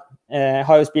 dyper. Jeg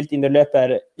har jo spilt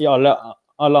indreløper i alle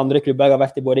andre klubber. Jeg har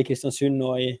vært i både i Kristiansund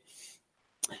og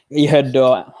i Hødd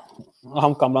og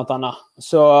HamKam blant annet.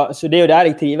 Så det jo der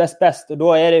jeg trives best, og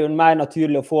da det jo mer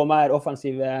naturlig å få mer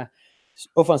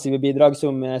offensive bidrag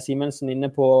som Simensen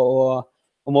inne på,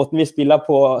 og måten vi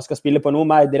skal spille på noe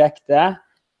mer direkte,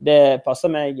 det passer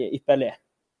meg ypperlig.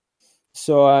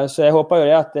 Så jeg håper jo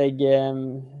det at jeg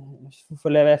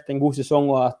får levert en god sesong,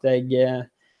 og at jeg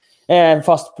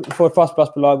får fast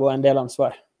plass på laget og en del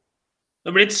ansvar.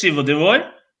 Du har blitt 27 år?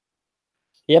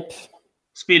 Jepp.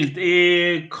 Spilt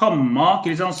i Kamma,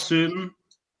 Kristiansund,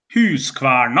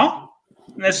 Huskverna.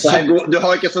 Du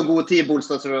har ikke så god tid,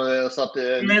 Bolstad, så at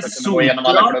med Sotra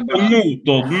og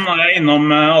Notodden innom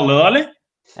alle da, eller?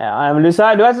 Ja, men du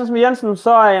vet sånn som Jensen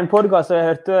sa i en podcast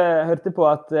jeg hørte på,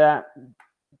 at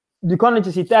du kan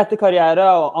ikke sitte etter karriere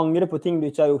og angre på ting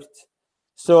du ikke har gjort.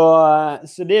 Så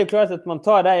det jo klart at man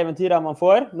tar de eventyrene man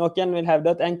får. Noen vil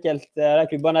hevde at de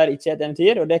klubbene der ikke et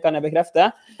eventyr, og det kan jeg bekrefte.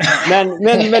 Men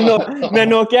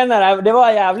noen det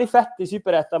var jævlig fett i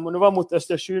Superettan, men det var mot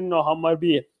Østersund og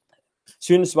Hammarby,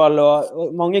 Sundsvall og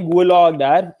mange gode lag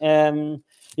der.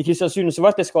 I Kristiansund så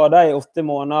ble jeg skadet i 8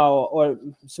 måneder,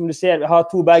 og som du ser, jeg har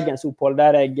 2 bergensopphold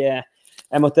der jeg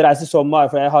måtte reise sommer,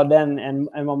 for jeg hadde en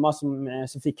mamma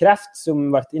som fikk kreft, som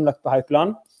ble innlagt på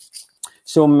Haukeland.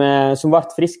 Som ble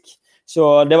frisk. Så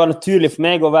det var naturlig for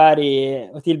meg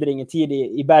å tilbringe tid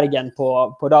i Bergen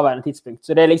på daværende tidspunkt.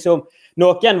 Så det liksom,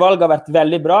 noen valg har vært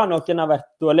veldig bra, noen har vært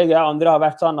dårlige, andre har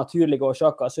vært sånn naturlige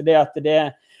årsaker. Så det at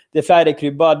det flere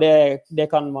klubber, det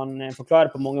kan man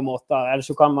forklare på mange måter, eller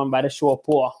så kan man bare se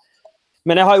på.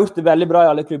 Men jeg har gjort det veldig bra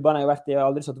i alle klubbene jeg har vært i, jeg har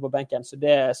aldri satt på benken, så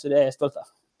det er jeg stolt av.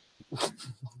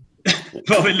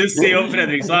 Hva vil du si om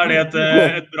Fredrikstad? Det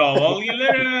et bra valg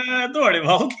eller et dårlig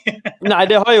valg? Nei,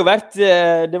 det har jo vært,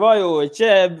 det var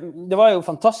jo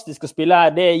fantastisk å spille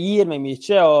her, det gir meg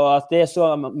mye, og at det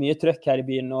så mye trøkk her i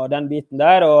byen og den biten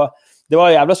der, og det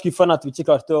var jævla skuffende at vi ikke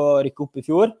klarte å rykke opp i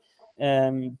fjor,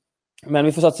 men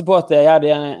vi får satse på at jeg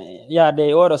gjør det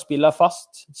i år og spiller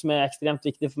fast, som ekstremt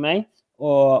viktig for meg,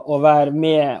 og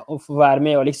få være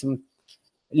med og liksom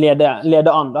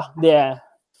lede an da,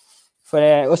 for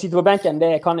å sitte på benken,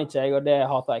 det kan ikke jeg, og det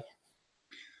hater jeg.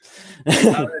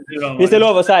 Hvis det er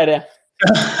lov å si det.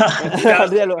 Ja,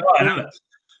 det er lov.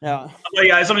 Ja. Det er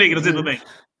jeg som liker å sitte på benken.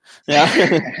 Ja.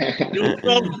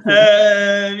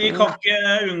 Vi kan ikke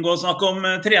unngå å snakke om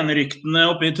trenerryktene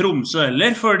oppe I Tromsø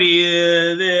heller, fordi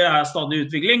det stadig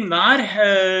utvikling der.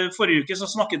 Forrige uke så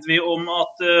snakket vi om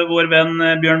at vår venn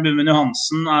Bjørn Bummen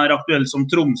Johansen aktuell som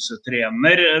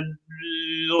Tromsø-trener.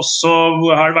 Også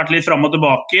har det vært litt frem og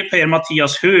tilbake.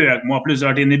 Per-Mathias Høgmo har plutselig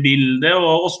vært inne I bildet,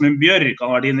 og Åsmund Bjørkan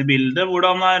har vært inne I bildet.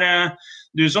 Hvordan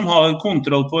du som har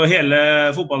kontroll på hele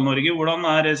fotball-Norge,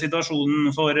 hvordan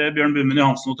situasjonen for Bjørn Bummen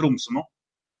Johansen og Tromsø nå?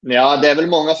 Ja, det vel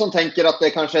många som tänker att det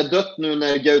kanske dött nu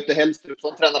när Gaute Hellstrup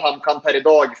som tränar HamKamp här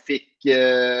idag fick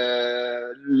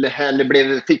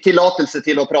tillåtelse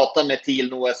till att prata med TIL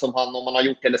noe som han, om han har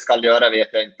gjort eller ska göra vet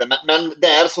jag inte. Men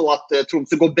det så att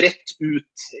Tromsø går brett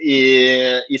ut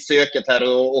I söket här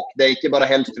och det inte bara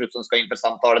Hellstrup som ska in för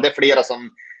samtalet. Det flera som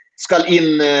ska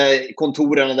in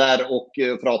kontoren där och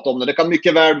prata om det. Det kan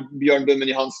mycket väl Bjørn Bummen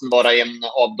Johansen vara en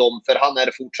av dem, för han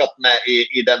fortsatt med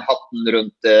I den hatten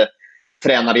runt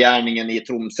tränargärningen I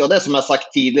Tromsø. Och det som jag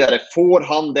sagt tidigare, får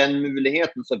han den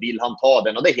möjligheten så vill han ta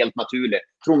den och det är helt naturligt.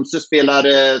 Tromsø spelar,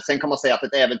 sen kan man säga att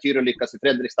ett äventyr att lyckas I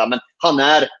Fredrikstad, men han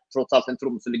trots allt en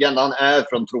Tromsø-legend. Han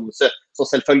från Tromsø, så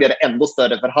selvfølgelig det ändå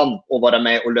större för han att vara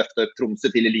med och lyfta upp Tromsø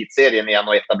till elitserien igen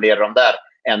och etablera dem där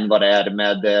än vad det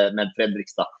med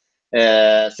Fredrikstad.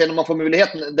 Sen om man får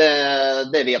möjligheten,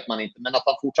 det vet man inte, men att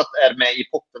han fortsatt med I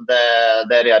potten,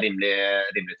 det är jag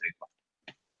rimligt trygg på.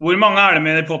 Hvor mange det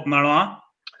med I potten her nå?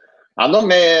 Ja,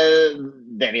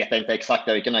 det vet jag inte exakt,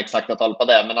 jag kan ha exakta tal på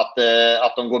det, men att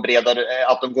de går bredare,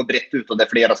 att de går brett ut och det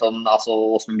flera som, alltså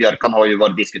Åsmund Bjørkan har ju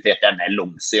varit diskuterat den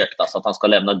långsökt, alltså att han ska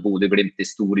lämna ett Bodø/Glimt I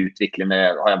stor utveckling,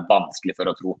 det har jag vanskelig för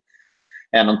att tro.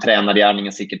 Även om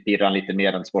tränargärningen säkert pirrar han lite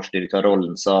mer än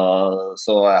sportdirektörrollen, så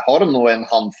har de nog en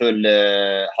handfull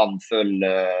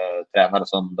tränare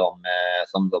som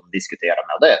de diskuterar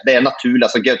med. Det är naturligt,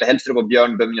 alltså Gaute Hellstrup och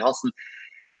Bjørn Bummen Johansen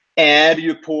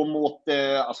ju på mot,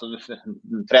 alltså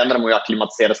tränare må ju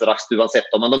akklimatisera sig raskt uansett,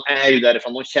 men de ju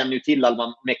därifrån, de känner ju till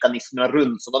alla mekanismerna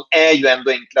runt, så de ju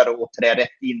ändå enklare att trä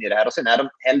rätt in I det här, och sen de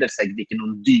heller säkert inte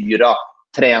någon dyra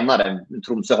tränare.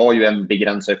 Tromsø har ju en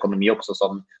begränsad ekonomi också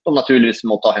som de naturligtvis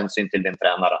må ta hänsyn till den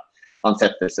tränare han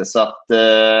sätter sig, så att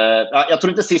jag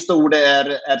tror inte sista ordet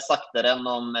är sagt där än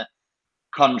om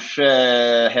kanske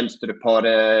Hellstrup har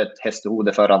ett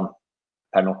hästehode för han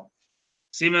per nå.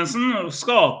 Simensen,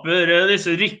 skaper disse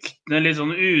ryktene litt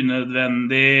sånn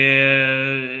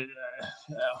unødvendig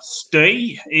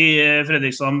støy I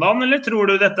Fredrikstad-dagen, eller tror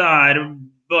du dette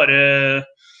bare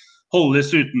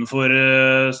holdes utenfor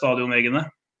stadionveggene?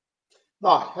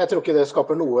 Nei, jeg tror ikke det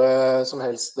skaper noe som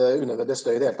helst unødvendig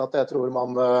støy I det hele tatt. Jeg tror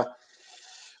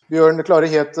Bjørn klarer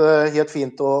helt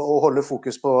fint å holde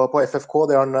fokus på FFK,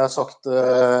 det har han sagt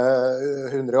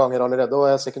 100 ganger allerede, og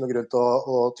jeg ser ikke noen grunn til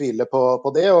å tvile på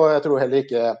det, og jeg tror heller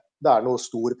ikke det noe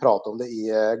stor prat om det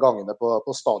I gangene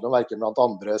på stadion, hverken blant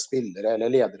andre spillere eller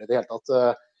ledere I det hele tatt.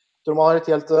 Jeg tror man har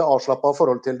et helt avslappet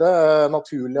forhold til det,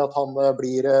 naturlig at han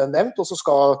blir nevnt, og så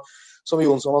skal, som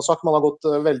Jonsson har sagt, man har gått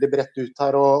veldig bredt ut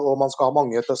her, og man skal ha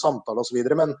mange til samtale og så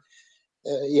videre, men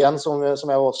igjen, som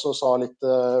jeg også sa litt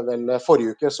vel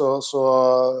forrige uke, så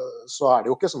det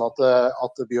jo ikke sånn at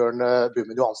Bjørn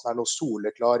Bummen Johansen noe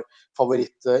soleklar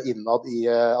favoritt innad I,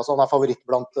 altså han favoritt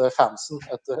blant fansen,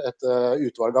 et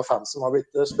utvalg av fansen har blitt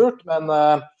spurt, men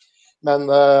han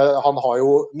har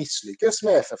jo mislykkes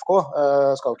med FFK,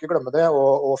 skal jo ikke glemme det,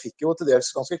 og fikk jo til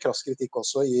dels ganske krass kritikk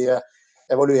også I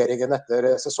evalueringen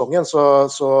etter sesongen,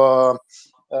 så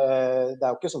det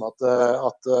jo ikke sånn at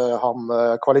han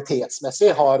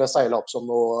kvalitetsmessig har seilet opp som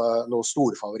noe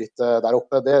storfavoritt der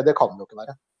oppe. Det kan det jo ikke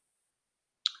være.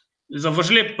 Du skal få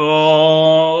slippe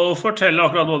å fortelle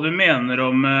akkurat hva du mener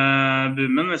om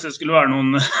Bummen, hvis det skulle være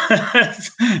noen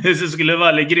hvis det skulle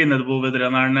være litt grinete på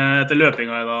hovedtreneren etter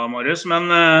løpinga I dag, Marius. Men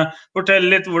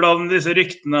fortell litt hvordan disse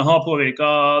ryktene har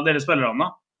påvirket dere spillere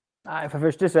da. Nei, for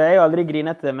første så jeg jo aldri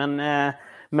grinete, men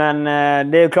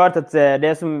det jo klart at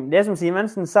det som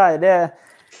Simensen sier, det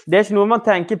ikke noe man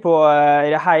tenker på I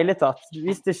det hele tatt.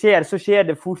 Hvis det skjer, så skjer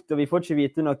det fort, og vi får ikke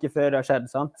vite noe før det har skjedd,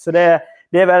 sant? Så det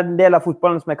vel en del av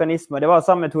fotballens mekanismer. Det var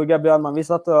sammen med Torgeir Bjørnmann.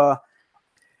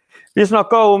 Vi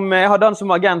snakket om, jeg hadde han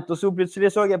som agent, og så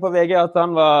plutselig så jeg på VG at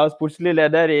han var sportslig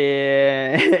leder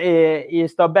I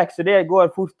Stabæk, så det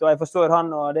går fort, og jeg forstår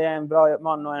han, og det en bra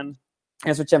mann og en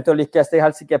en som kommer til å lykkes, det er jeg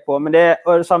helt sikker på. Men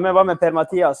og det samme var med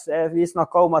Per-Mathias. Vi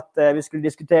snakket om at vi skulle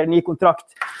diskutere ny kontrakt.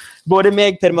 Både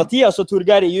meg, Per-Mathias og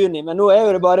Torgeir i juni, men nå er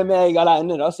jo det bare meg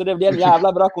alene, da, så det blir en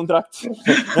jævla bra kontrakt.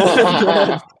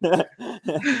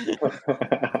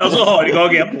 Altså, har du ikke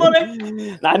agent, eller?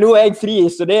 Nei, nå er jeg fri,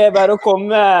 så det er bare å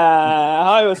komme. Jeg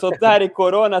har jo sittet her i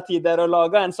koronatider og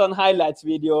laget en sånn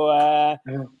highlights-video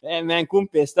med en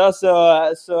kompis, da, så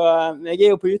jeg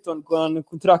er jo på utgående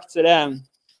kontrakt, så det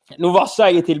nå vasser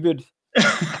jeg i tilbud.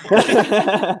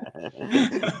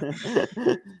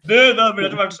 Det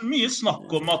har vært så mye snakk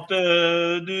om at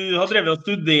du har drevet og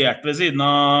studert ved siden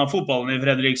av fotballen i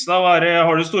Fredrikstad.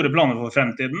 Har du store planer for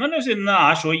fremtiden, eller siden det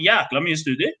er så jækla mye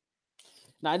studier?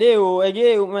 Nei, jeg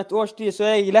er jo om et års tid,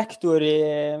 så er jeg lektor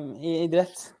i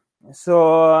idrett. Så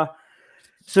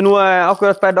nå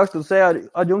akkurat per dagsdato så er jeg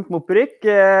adjunkt med opprykk,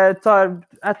 tar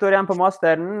 1 år igjen på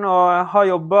masteren og har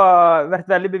vært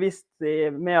veldig bevisst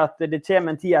med at det kommer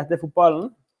en tid etter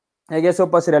fotballen. Jeg er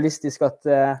såpass realistisk at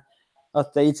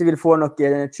jeg ikke vil få noe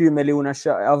 20 millioners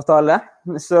avtale,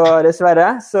 så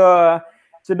dessverre. Så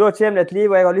da kommer det et liv,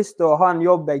 og jeg har lyst til å ha en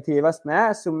jobb jeg trives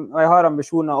med, og jeg har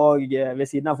ambisjoner også ved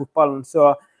siden av fotballen.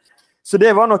 Så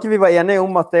det var noe vi var enige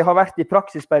om, at jeg har vært i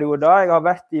praksisperioder, jeg har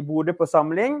vært i Bodø på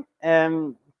samling.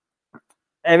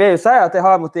 Jeg vil jo si at jeg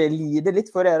har måttet lide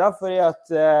litt for det, da, fordi at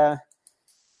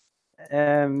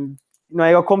når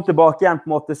jeg har kommet tilbake igjen på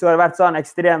en måte, så har det vært sånn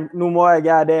ekstremt, nå må jeg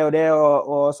gjøre det og det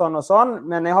og sånn,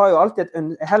 men jeg har jo alltid,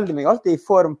 jeg holder meg alltid i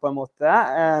form på en måte,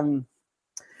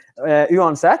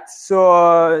 uansett,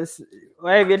 og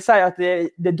jeg vil si at det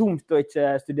er dumt å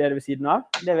ikke studere ved siden av,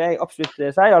 det vil jeg absolutt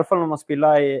si, i alle fall når man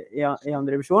spiller i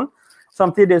andre divisjon.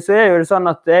 Samtidig så er det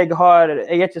sånn at jeg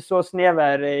er ikke så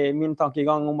snever i min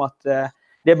tankegang om at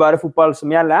det er bare fotball som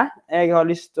gjelder. Jeg har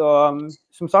lyst til å,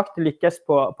 som sagt, lykkes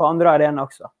på andre arenaer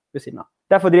også ved siden av.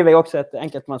 Derfor driver jeg også et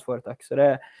enkeltmannsforetak. Så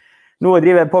nå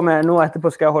driver jeg på med, nå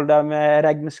etterpå skal jeg holde med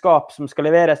regnskap som skal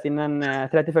leveres innen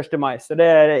 31. mai. Så det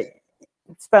er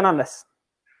spennende.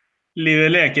 Livet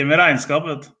leker med regnskap,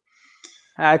 vet du.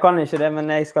 Jeg kan ikke det, men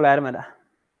jeg skal lære meg det.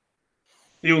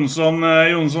 Jonsson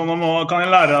kan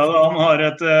jeg lære av det. Han har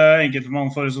et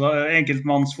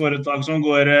enkeltmannsforetak som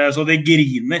går så det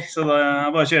griner, så det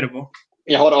er bare å kjøre på.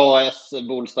 Jeg har AS,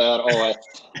 Bolstad, jeg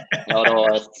har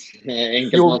AS.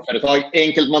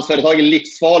 Enkeltmannsforetak er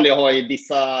livsfarlig å ha i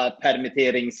disse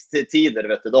permitteringstider,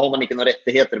 vet du. Da har man ikke noen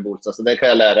rettigheter, Bolstad, så det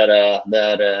kan jeg lære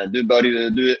deg. Du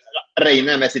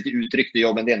regner med sitt uttrykk til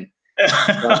jobben din.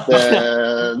 At,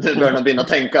 du bør begynne å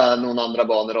tenke noen andre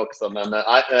baner også, men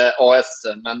AS,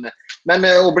 men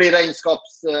å bli og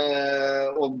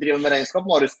drive med regnskap,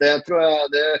 Marius, det tror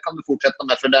jeg det kan du fortsette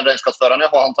med, for den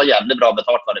regnskapsføreren han tar jævlig bra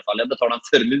betalt i hvert fall. Jeg betaler en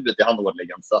formue til han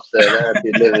årligen, så det er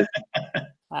tydelig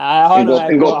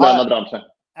en godt lønnet bransje.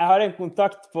 Jeg har en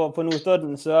kontakt på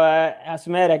Notodden,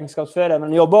 som er regnskapsfører,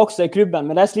 men jobber også i klubben,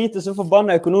 men de sliter så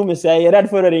forbannet økonomisk, jeg er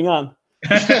redd for å ringe han.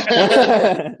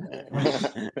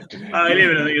 Nei,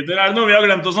 livredde gutter. Er det noe vi har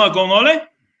glemt å snakke om nå, eller?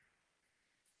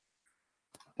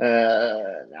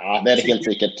 Ja, det er helt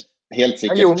sikkert. Helt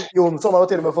sikkert. Jonsson har jo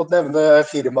til og med fått nevne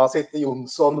firmaet sitt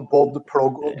Jonsson, Bod,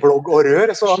 Blogg og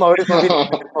Rør, så han har jo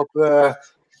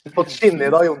virkelig fått skinne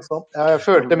i dag, Jonsson. Jeg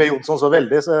følte med Jonsson så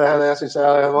veldig, så jeg synes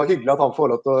det var hyggelig at han får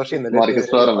lov til å skinne litt.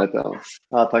 Markedsfører litt, ja.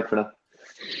 Ja, takk for det.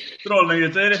 Strålende,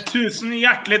 gutter. Tusen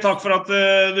hjertelig takk for at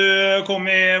du kom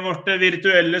i vårt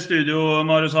virtuelle studio,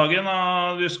 Marius Hagen.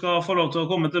 Du skal få lov til å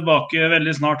komme tilbake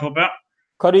veldig snart, håper jeg.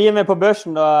 Kan du gi meg på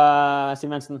børsen da,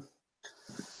 Simensen?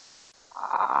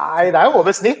 Nei, det er over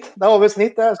snitt. Det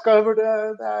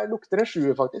lukter en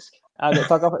 7, faktisk. Ja, det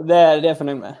er jeg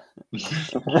fornøyd med.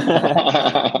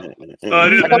 Da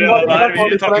runder vi av der.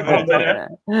 Vi takker for dere.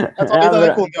 Jeg tar litt av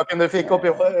den konjakken du fikk oppe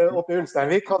i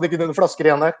Ulsteinvik. Hadde ikke noen flasker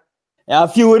igjen der? Ja,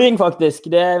 fjording faktisk.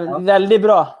 Det er veldig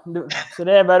bra. Så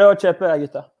det er bare å kjøpe,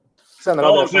 gutta. Da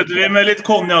avslutter vi med litt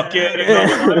konjakk.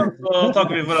 Så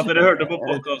takker vi for at dere hørte på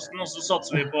podcasten, og så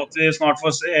satser vi på at vi snart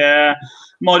får se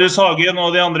Marius Hagen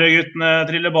og de andre guttene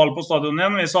trille ball på stadion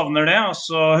igjen. Vi savner det, og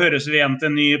så høres vi igjen til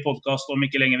en ny podcast om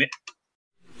ikke lenge vi.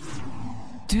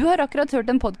 Du har akkurat hørt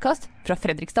en podcast fra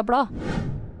Fredrikstad Blad.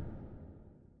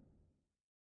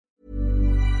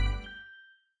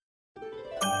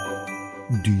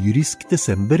 Dyrisk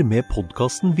desember med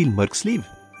podcasten Villmarksliv.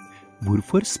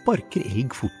 Hvorfor sparker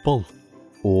elg fotball?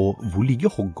 Og hvor ligger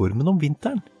hoggormen om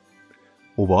vinteren?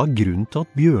 Og hva er grunnen til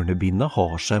at bjørnebinna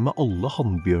har seg med alle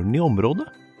hannbjørnene i området?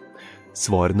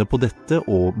 Svarene på dette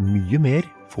og mye mer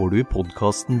får du i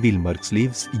podcasten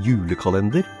Villmarkslivs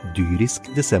julekalender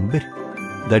Dyrisk desember,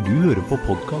 der du hører på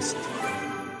podcast.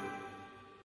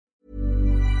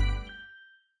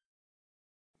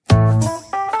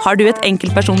 Har du et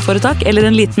enkeltpersonforetak eller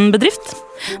en liten bedrift?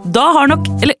 Da har nok...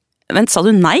 Eller, vent, sa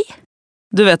du nei?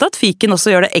 Du vet at Fiken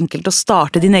også gjør det enkelt å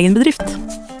starte din egen bedrift.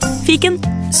 Fiken,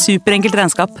 superenkelt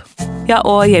regnskap. Ja,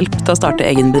 og hjelp til å starte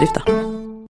egen bedrift da.